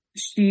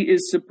 She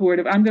is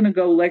supportive. I'm going to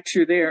go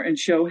lecture there and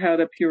show how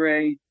to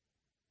puree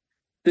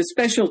the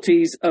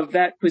specialties of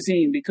that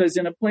cuisine, because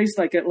in a place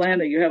like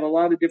Atlanta, you have a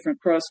lot of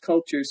different cross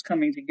cultures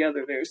coming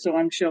together there. So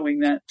I'm showing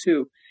that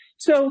too.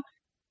 So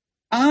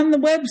on the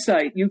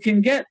website, you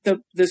can get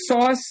the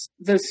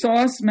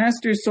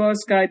master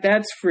sauce guide.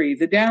 That's free.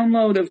 The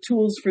download of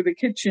tools for the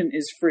kitchen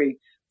is free.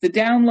 The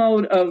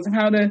download of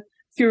how to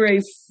puree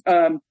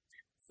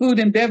food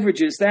and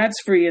beverages, that's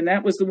free. And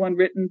that was the one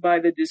written by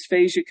the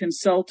dysphagia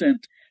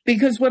consultant.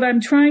 Because what I'm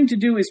trying to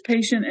do is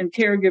patient and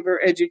caregiver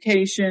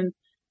education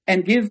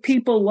and give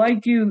people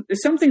like you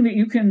something that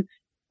you can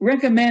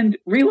recommend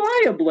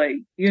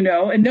reliably,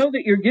 and know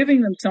that you're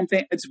giving them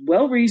something. It's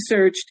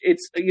well-researched.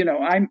 It's,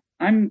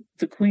 I'm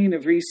the queen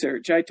of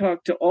research. I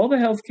talk to all the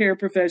healthcare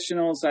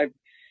professionals. I've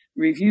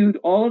reviewed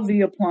all of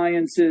the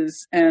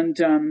appliances, and,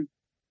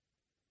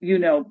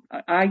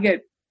 I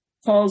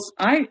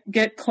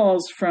get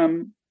calls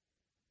from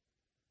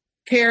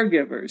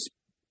caregivers,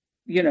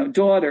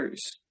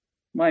 daughters.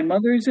 My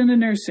mother's in a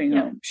nursing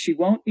home. She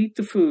won't eat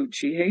the food.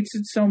 She hates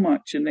it so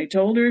much. And they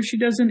told her if she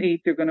doesn't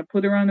eat, they're going to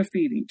put her on a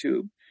feeding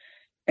tube.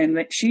 And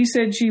that she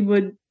said she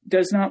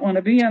does not want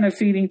to be on a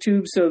feeding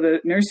tube. So the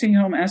nursing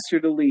home asked her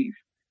to leave.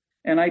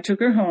 And I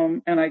took her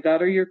home and I got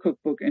her your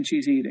cookbook and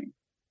she's eating.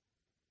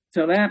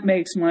 So that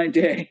makes my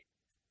day.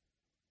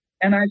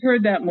 And I've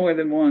heard that more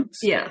than once.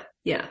 Yeah.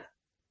 Yeah.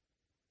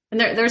 And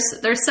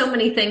there's so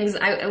many things.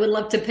 I would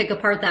love to pick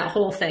apart that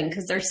whole thing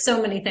because there's so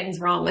many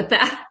things wrong with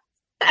that.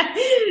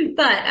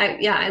 But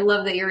I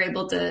love that you're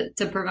able to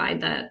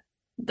provide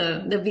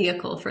the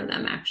vehicle for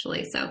them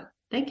actually. So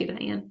thank you,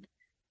 Diane.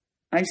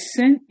 I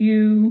sent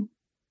you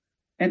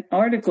an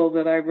article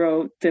that I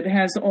wrote that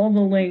has all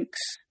the links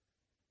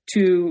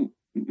to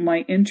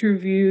my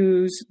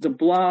interviews, the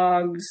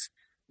blogs,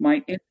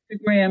 my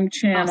Instagram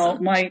channel.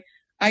 Awesome.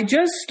 I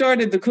just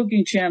started the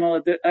cooking channel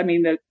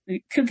the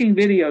cooking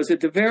videos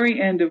at the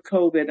very end of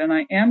COVID, and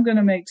I am going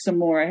to make some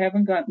more. I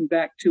haven't gotten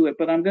back to it,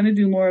 but I'm going to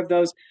do more of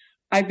those.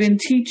 I've been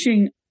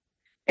teaching.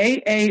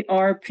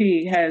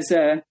 AARP has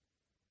a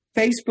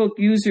Facebook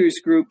users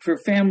group for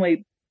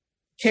family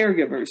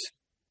caregivers,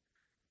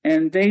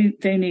 and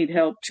they need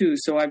help too.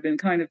 So I've been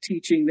kind of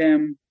teaching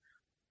them.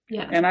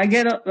 Yeah. And I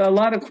get a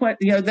lot of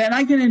questions, then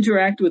I can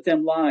interact with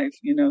them live.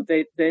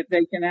 They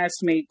can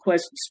ask me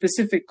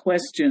specific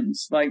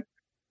questions, like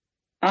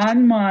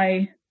on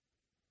my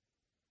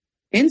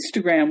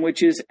Instagram,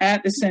 which is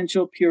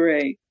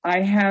 @EssentialPuree.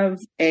 I have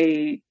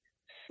a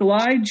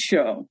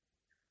slideshow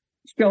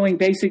showing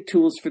basic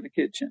tools for the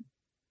kitchen.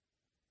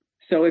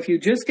 So if you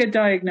just get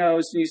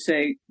diagnosed and you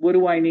say, what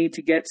do I need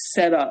to get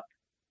set up?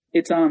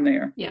 It's on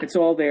there. Yeah. It's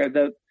all there.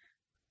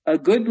 A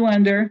good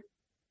blender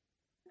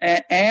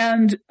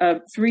and a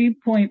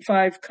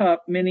 3.5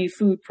 cup mini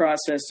food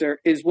processor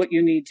is what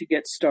you need to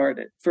get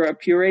started for a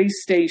puree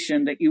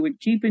station that you would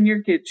keep in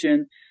your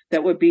kitchen.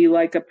 That would be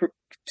like a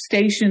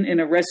station in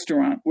a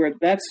restaurant where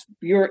that's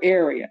your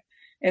area.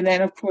 And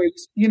then, of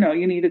course, you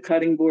need a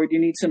cutting board, you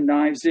need some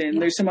knives in,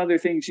 there's some other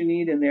things you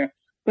need in there.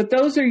 But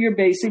those are your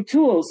basic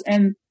tools.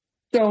 And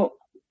so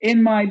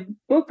in my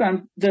book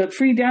on the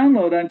free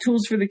download on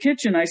tools for the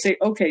kitchen, I say,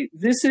 okay,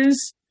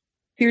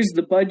 here's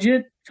the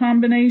budget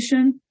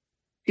combination,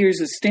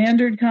 here's a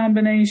standard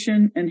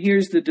combination, and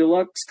here's the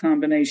deluxe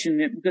combination,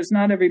 because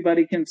not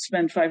everybody can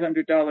spend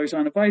 $500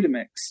 on a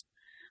Vitamix.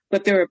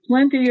 But there are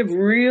plenty of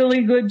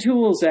really good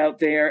tools out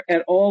there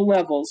at all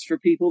levels for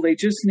people. They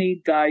just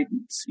need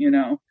guidance,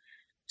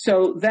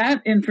 So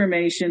that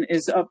information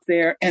is up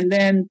there. And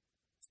then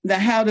the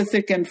how to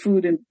thicken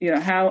food and,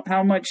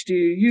 how much do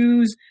you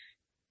use?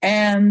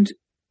 And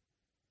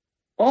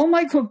all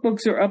my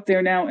cookbooks are up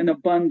there now in a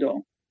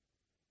bundle.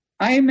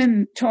 I am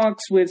in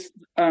talks with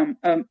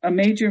a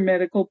major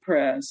medical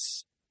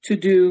press to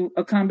do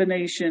a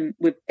combination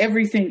with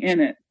everything in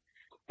it.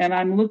 And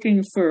I'm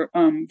looking for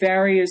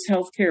various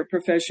healthcare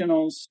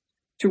professionals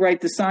to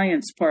write the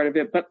science part of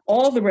it, but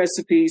all the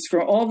recipes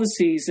for all the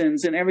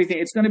seasons and everything,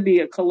 it's going to be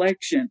a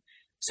collection.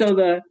 So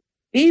the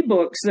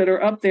ebooks that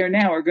are up there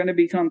now are going to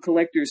become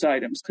collector's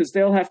items because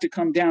they'll have to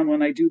come down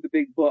when I do the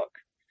big book.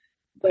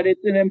 But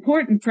it's an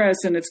important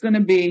press, and it's going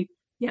to be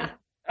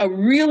a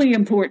really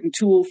important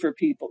tool for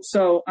people.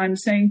 So I'm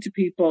saying to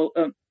people,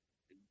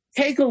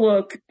 take a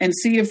look and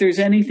see if there's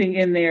anything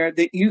in there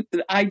that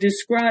I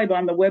describe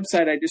on the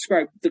website. I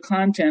describe the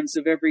contents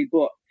of every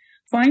book.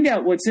 Find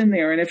out what's in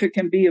there, and if it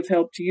can be of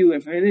help to you.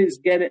 If it is,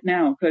 get it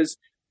now, because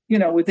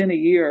within a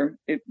year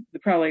it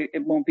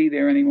won't be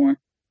there anymore.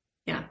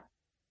 Yeah,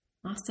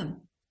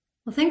 awesome.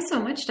 Well, thanks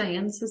so much,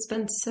 Diane. This has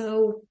been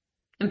so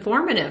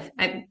informative.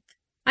 I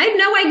had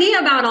no idea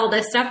about all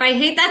this stuff. I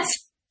hate that.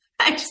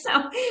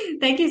 So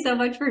thank you so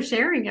much for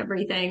sharing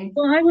everything.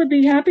 Well, I would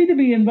be happy to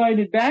be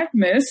invited back,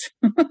 Miss.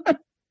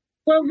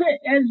 Well,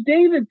 as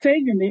David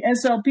Fagan, the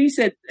SLP,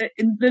 said,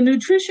 the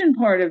nutrition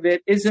part of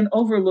it is an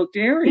overlooked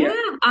area.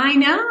 Yeah, I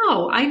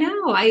know.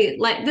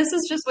 This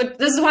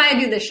is why I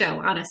do this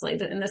show, honestly.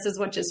 And this is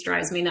what just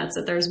drives me nuts,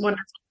 that there's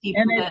wonderful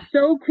people. And it's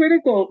so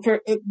critical for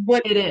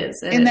what it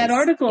is. That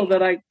article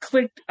that I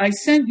clicked, I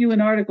sent you an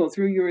article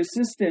through your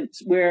assistant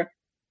where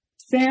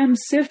Sam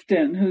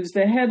Sifton, who's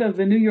the head of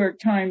the New York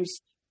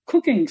Times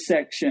cooking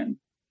section,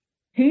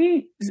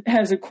 he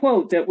has a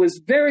quote that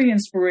was very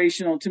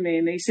inspirational to me.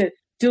 And he said,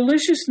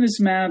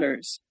 deliciousness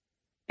matters.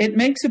 It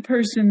makes a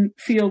person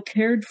feel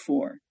cared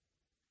for.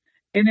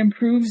 It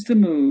improves the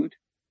mood,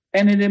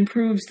 and it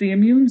improves the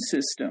immune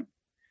system.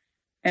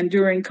 And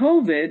during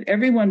COVID,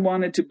 everyone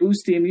wanted to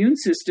boost the immune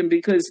system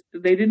because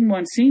they didn't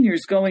want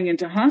seniors going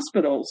into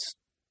hospitals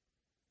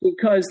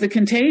because the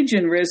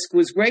contagion risk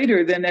was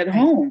greater than at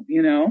home,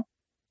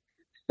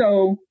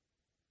 So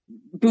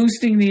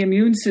boosting the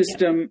immune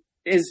system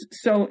is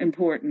so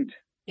important.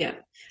 Yeah.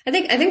 I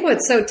think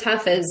what's so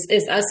tough is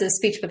us as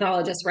speech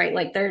pathologists, right?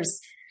 Like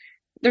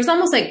there's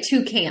almost like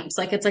two camps.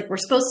 Like it's like we're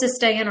supposed to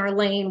stay in our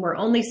lane. We're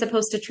only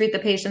supposed to treat the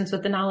patients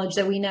with the knowledge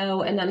that we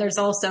know. And then there's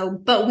also,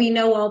 but we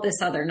know all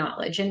this other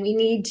knowledge, and we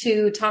need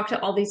to talk to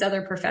all these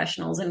other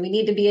professionals, and we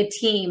need to be a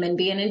team and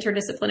be an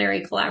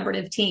interdisciplinary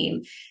collaborative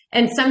team.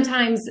 And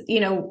sometimes,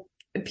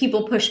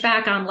 people push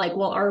back on like,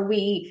 well, are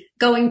we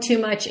going too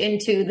much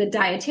into the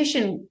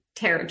dietitian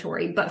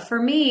territory? But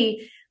for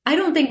me, I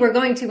don't think we're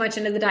going too much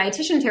into the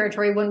dietitian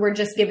territory when we're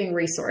just giving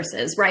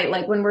resources, right?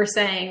 Like when we're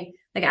saying,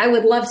 like, I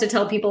would love to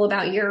tell people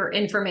about your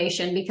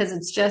information because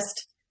it's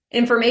just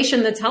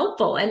information that's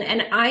helpful.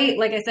 And I,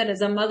 like I said,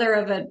 as a mother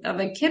of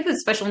a kid with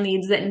special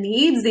needs that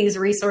needs these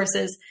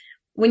resources,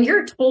 when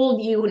you're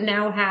told you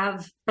now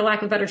have, for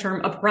lack of a better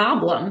term, a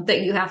problem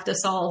that you have to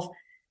solve,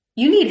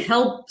 you need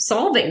help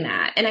solving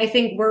that. And I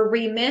think we're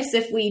remiss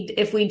if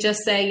we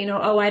just say,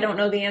 oh, I don't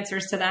know the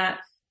answers to that.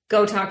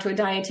 Go talk to a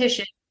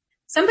dietitian.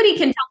 Somebody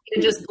can tell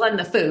you to just blend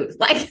the food.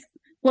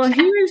 Well,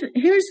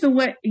 here's the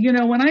way,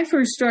 when I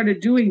first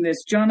started doing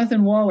this,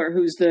 Jonathan Waller,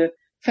 who's the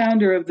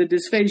founder of the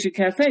Dysphagia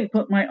Cafe,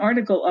 put my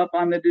article up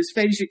on the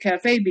Dysphagia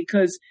Cafe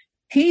because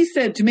he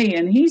said to me,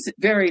 and he's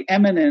very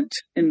eminent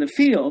in the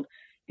field,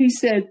 he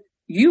said,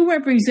 you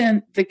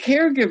represent the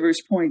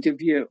caregiver's point of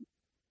view.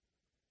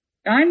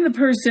 I'm the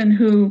person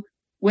who,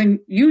 when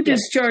you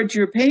discharge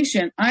your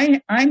patient,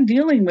 I'm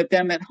dealing with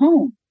them at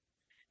home.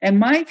 And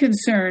my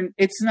concern,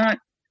 it's not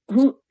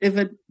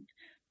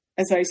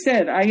as I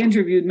said, I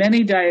interviewed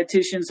many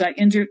dietitians.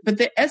 But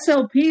the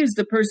SLP is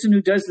the person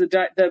who does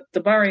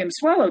the barium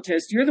swallow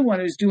test. You're the one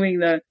who's doing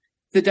the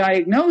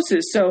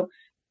diagnosis. So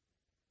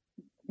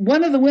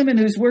one of the women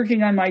who's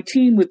working on my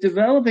team with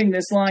developing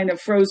this line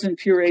of frozen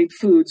pureed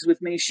foods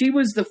with me, she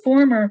was the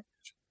former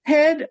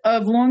head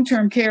of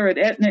long-term care at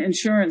Aetna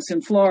Insurance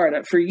in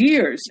Florida for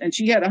years, and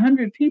she had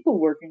 100 people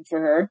working for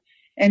her.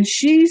 And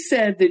she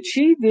said that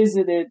she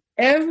visited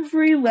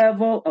every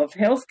level of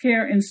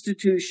healthcare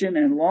institution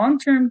and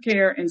long-term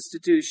care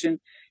institution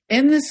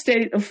in the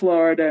state of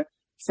Florida,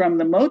 from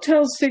the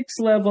Motel 6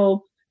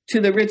 level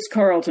to the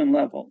Ritz-Carlton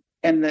level.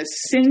 And the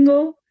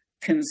single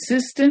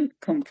consistent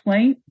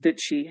complaint that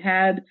she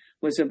had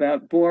was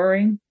about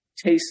boring,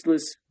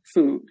 tasteless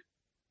food.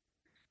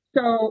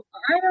 So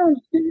I don't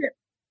see it.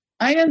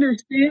 I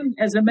understand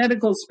as a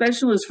medical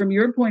specialist from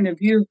your point of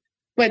view,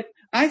 but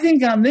I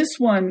think on this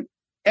one,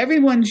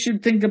 everyone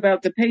should think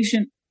about the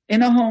patient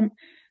in a home.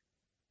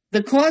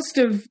 The cost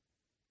of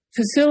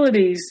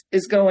facilities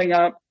is going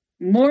up.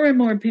 More and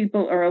more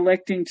people are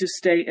electing to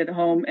stay at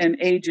home and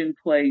age in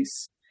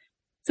place.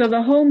 So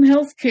the home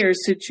health care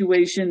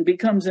situation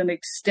becomes an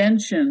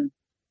extension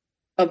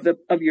of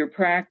your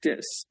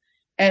practice.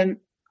 And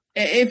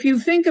if you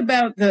think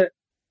about the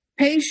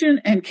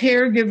patient and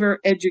caregiver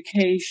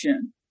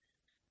education,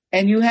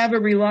 and you have a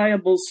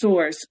reliable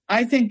source,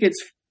 I think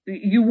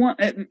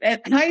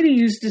Heidi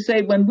used to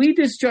say, when we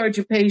discharge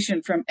a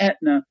patient from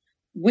Aetna,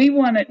 we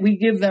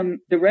give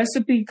them the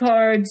recipe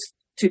cards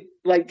to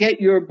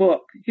get your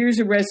book. Here's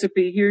a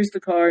recipe, here's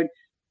the card.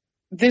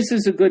 This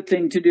is a good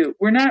thing to do.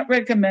 We're not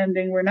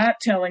recommending, we're not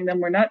telling them,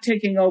 we're not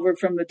taking over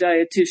from the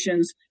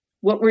dietitians.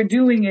 What we're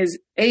doing is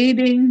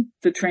aiding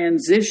the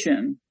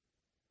transition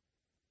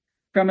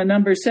from a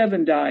number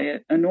 7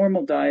 diet, a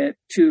normal diet,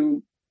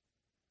 to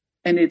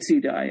an ITSE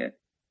diet.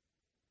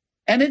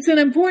 And it's an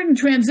important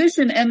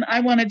transition. And I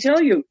want to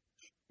tell you,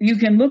 you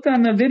can look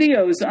on the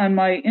videos on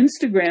my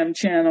Instagram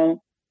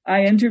channel.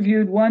 I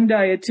interviewed one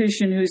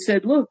dietitian who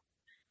said, look,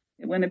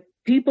 when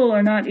people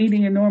are not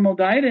eating a normal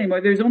diet anymore,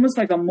 there's almost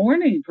like a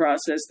mourning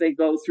process they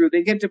go through.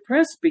 They get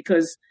depressed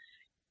because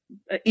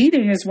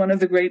eating is one of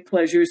the great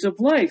pleasures of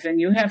life.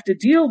 And you have to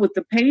deal with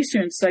the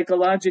patient's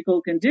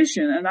psychological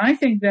condition. And I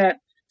think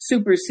that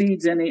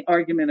supersedes any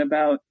argument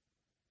about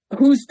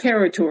whose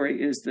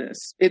territory is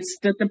this. It's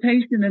that the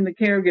patient and the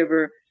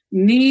caregiver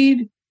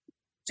need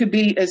to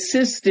be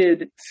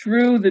assisted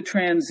through the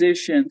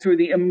transition, through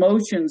the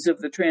emotions of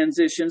the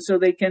transition, so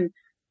they can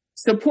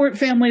support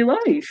family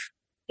life.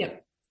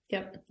 Yep.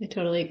 I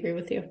totally agree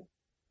with you.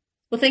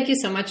 Well, thank you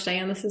so much,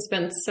 Diane. This has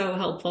been so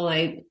helpful.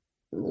 I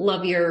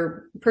love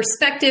your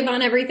perspective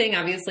on everything.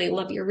 Obviously,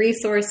 love your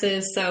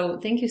resources. So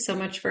thank you so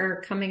much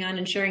for coming on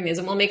and sharing these.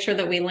 And we'll make sure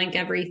that we link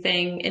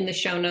everything in the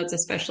show notes,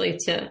 especially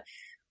to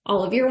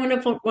all of your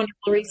wonderful,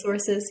 wonderful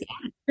resources.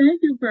 Yeah. Thank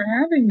you for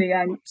having me.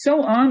 I'm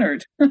so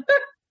honored.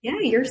 Yeah,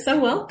 you're so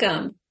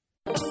welcome.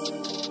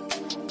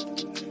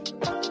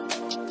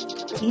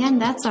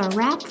 And that's a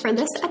wrap for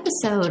this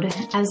episode.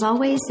 As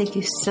always, thank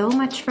you so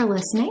much for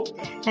listening.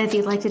 And if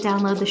you'd like to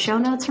download the show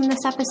notes from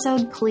this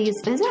episode, please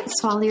visit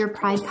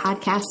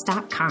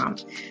swallowyourpridepodcast.com.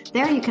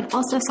 There you can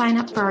also sign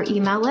up for our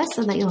email list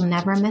so that you'll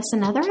never miss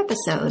another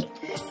episode.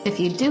 If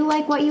you do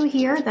like what you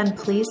hear, then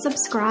please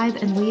subscribe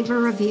and leave a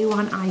review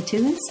on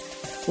iTunes,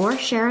 or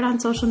share it on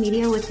social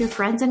media with your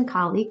friends and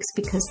colleagues,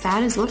 because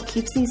that is what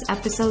keeps these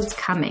episodes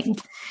coming.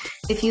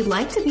 If you'd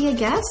like to be a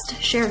guest,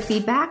 share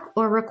feedback,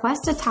 or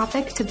request a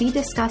topic to be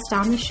discussed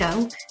on the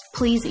show,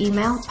 please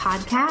email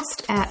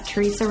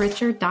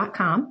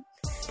podcast@teresarichard.com.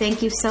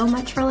 Thank you so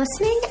much for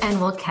listening,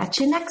 and we'll catch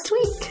you next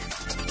week.